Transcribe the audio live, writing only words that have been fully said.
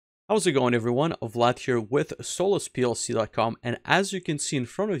How's it going, everyone? Vlad here with SolusPLC.com, and as you can see in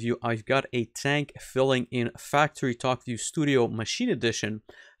front of you, I've got a tank filling in FactoryTalk View Studio Machine Edition.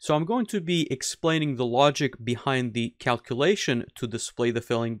 So I'm going to be explaining the logic behind the calculation to display the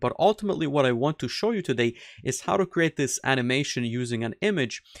filling, but ultimately what I want to show you today is how to create this animation using an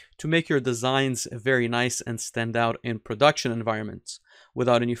image to make your designs very nice and stand out in production environments.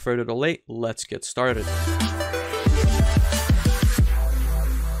 Without any further delay, let's get started.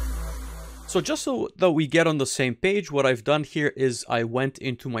 So just so that we get on the same page, what I've done here is I went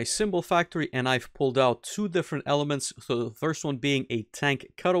into my symbol factory and I've pulled out two different elements. So the first one being a tank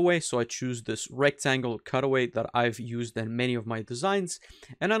cutaway. So I choose this rectangle cutaway that I've used in many of my designs.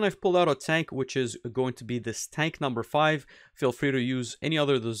 And then I've pulled out a tank, which is going to be this tank number 5. Feel free to use any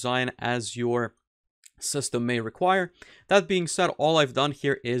other design as your system may require. That being said, all I've done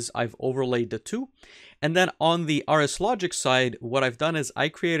here is I've overlaid the two. And then on the RSLogix side, what I've done is I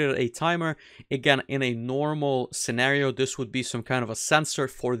created a timer. Again, in a normal scenario, this would be some kind of a sensor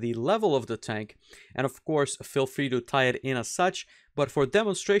for the level of the tank. And of course, feel free to tie it in as such. But for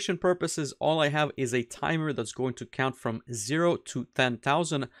demonstration purposes, all I have is a timer that's going to count from 0 to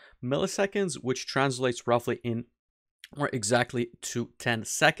 10,000 milliseconds, which translates roughly in or exactly to 10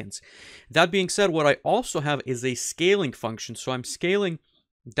 seconds. That being said, what I also have is a scaling function. So I'm scaling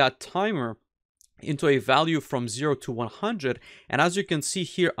that timer into a value from 0 to 100. And as you can see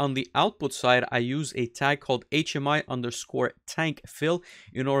here on the output side, I use a tag called HMI underscore tank fill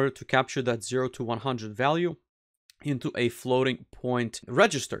in order to capture that 0 to 100 value into a floating point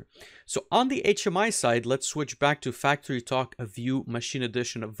register. So on the HMI side, let's switch back to FactoryTalk View Machine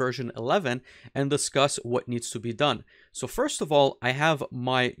Edition of version 11 and discuss what needs to be done. So first of all, I have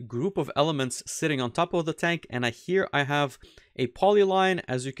my group of elements sitting on top of the tank, and here I have a polyline.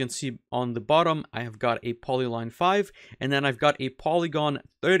 As you can see on the bottom, I have got a polyline 5, and then I've got a polygon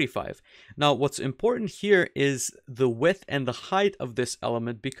 35. Now, what's important here is the width and the height of this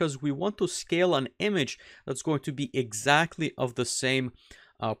element, because we want to scale an image that's going to be exactly of the same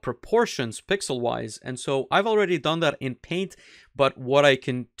proportions pixel wise. And so I've already done that in Paint, but what I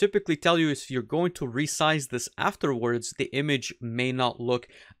can typically tell you is if you're going to resize this afterwards, the image may not look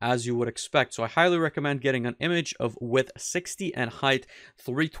as you would expect. So I highly recommend getting an image of width 60 and height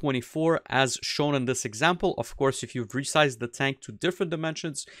 324 as shown in this example. Of course, if you've resized the tank to different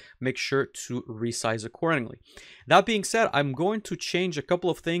dimensions, make sure to resize accordingly. That being said, I'm going to change a couple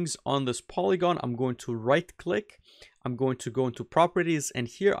of things on this polygon. I'm going to right click. I'm going to go into properties, and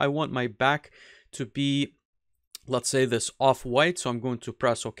here I want my back to be, let's say, this off-white. So I'm going to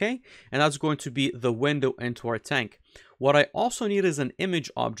press OK, and that's going to be the window into our tank. What I also need is an image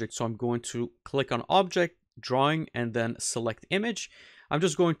object. So I'm going to click on Object, Drawing, and then select Image. I'm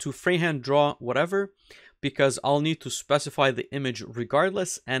just going to freehand draw whatever, because I'll need to specify the image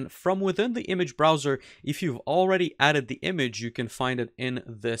regardless. And from within the image browser, if you've already added the image, you can find it in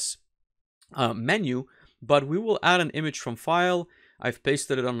this menu. But we will add an image from File. I've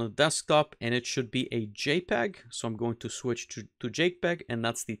pasted it on the desktop, and it should be a JPEG. So I'm going to switch to JPEG, and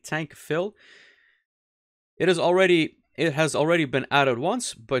that's the tank fill. It has already been added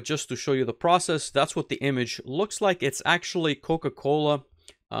once, but just to show you the process, that's what the image looks like. It's actually Coca-Cola,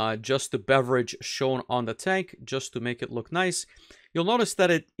 just the beverage shown on the tank, just to make it look nice. You'll notice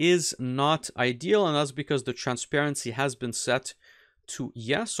that it is not ideal, and that's because the transparency has been set to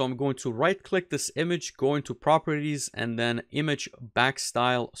yes. So I'm going to right click this image, go into properties, and then image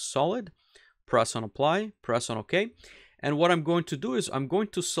backstyle solid, press on apply, press on OK. And what I'm going to do is I'm going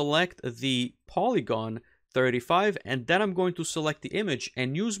to select the polygon 35, and then I'm going to select the image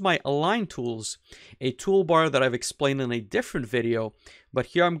and use my align tools, a toolbar that I've explained in a different video. But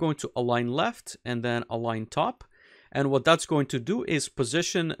here I'm going to align left and then align top. And what that's going to do is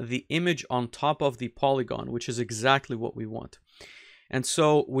position the image on top of the polygon, which is exactly what we want. And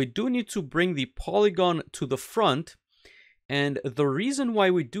so we do need to bring the polygon to the front. And the reason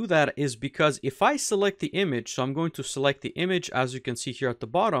why we do that is because if I select the image, so I'm going to select the image, as you can see here at the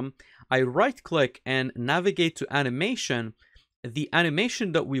bottom, I right click and navigate to animation. The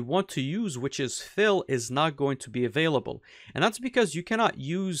animation that we want to use, which is fill, is not going to be available. And that's because you cannot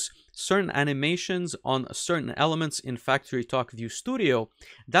use certain animations on certain elements in FactoryTalk View Studio.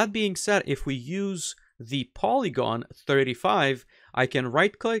 That being said, if we use the polygon 35, I can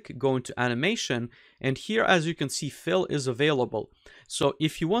right click, go into animation, and here, as you can see, fill is available. So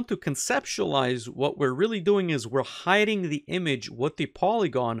if you want to conceptualize, what we're really doing is we're hiding the image with the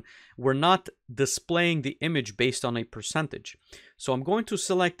polygon. We're not displaying the image based on a percentage. So I'm going to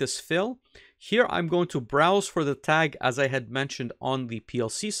select this fill. Here I'm going to browse for the tag as I had mentioned on the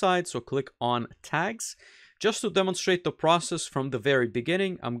PLC side. So click on tags, Just to demonstrate the process from the very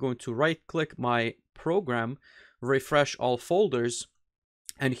beginning, I'm going to right-click my program, refresh all folders,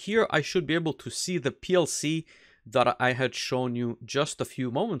 and here I should be able to see the PLC that I had shown you just a few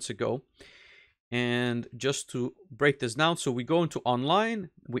moments ago. And just to break this down, so we go into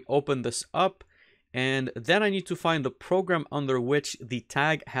online, we open this up, and then I need to find the program under which the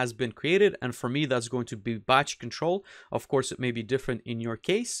tag has been created. And for me, that's going to be batch control. Of course, it may be different in your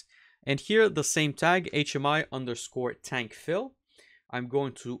case. And here, the same tag, HMI_tank fill. I'm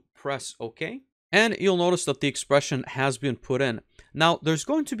going to press OK. And you'll notice that the expression has been put in. Now, there's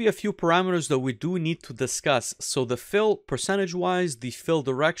going to be a few parameters that we do need to discuss. So the fill percentage-wise, the fill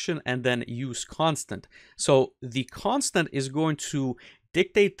direction, and then use constant. So the constant is going to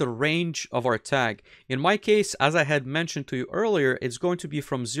dictate the range of our tag. In my case, as I had mentioned to you earlier, it's going to be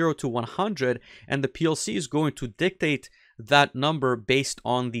from 0 to 100, and the PLC is going to dictate that number based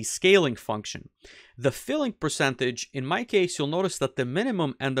on the scaling function. The filling percentage, in my case, you'll notice that the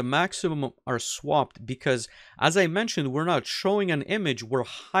minimum and the maximum are swapped because, as I mentioned, we're not showing an image, we're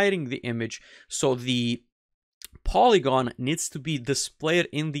hiding the image. So the polygon needs to be displayed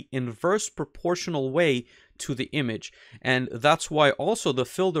in the inverse proportional way to the image, and that's why also the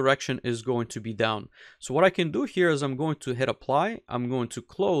fill direction is going to be down. So what I can do here is I'm going to hit apply, I'm going to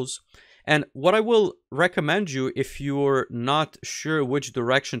close, and what I will recommend you, if you're not sure which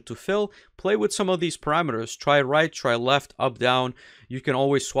direction to fill, play with some of these parameters. Try right, try left, up, down. You can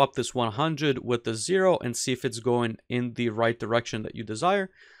always swap this 100 with the 0 and see if it's going in the right direction that you desire.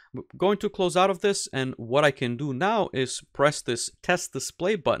 I'm going to close out of this, and what I can do now is press this test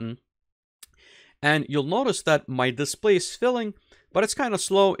display button, and you'll notice that my display is filling, but it's kind of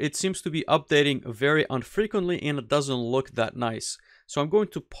slow. It seems to be updating very infrequently, and it doesn't look that nice. So I'm going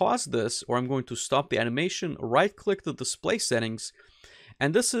to pause this, or I'm going to stop the animation, right-click the display settings,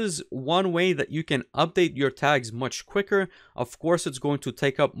 and this is one way that you can update your tags much quicker. Of course, it's going to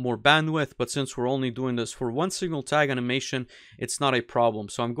take up more bandwidth, but since we're only doing this for one single tag animation, it's not a problem.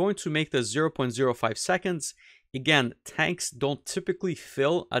 So I'm going to make this 0.05 seconds. Again, tanks don't typically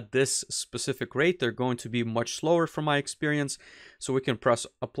fill at this specific rate. They're going to be much slower from my experience. So we can press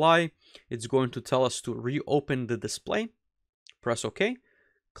apply. It's going to tell us to reopen the display. Press OK.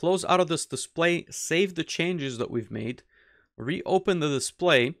 Close out of this display. Save the changes that we've made. Reopen the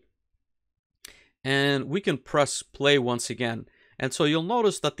display. And we can press play once again. And so you'll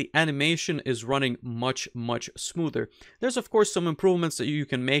notice that the animation is running much smoother. There's of course some improvements that you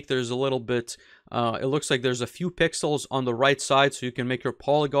can make. There's a little bit, it looks like there's a few pixels on the right side, so you can make your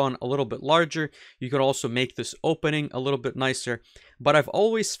polygon a little bit larger. You can also make this opening a little bit nicer. But I've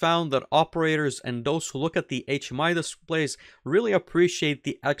always found that operators and those who look at the HMI displays really appreciate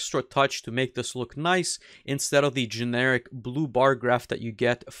the extra touch to make this look nice instead of the generic blue bar graph that you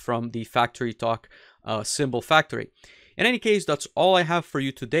get from the FactoryTalk symbol factory. In any case, that's all I have for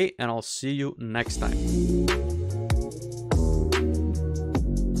you today, and I'll see you next time.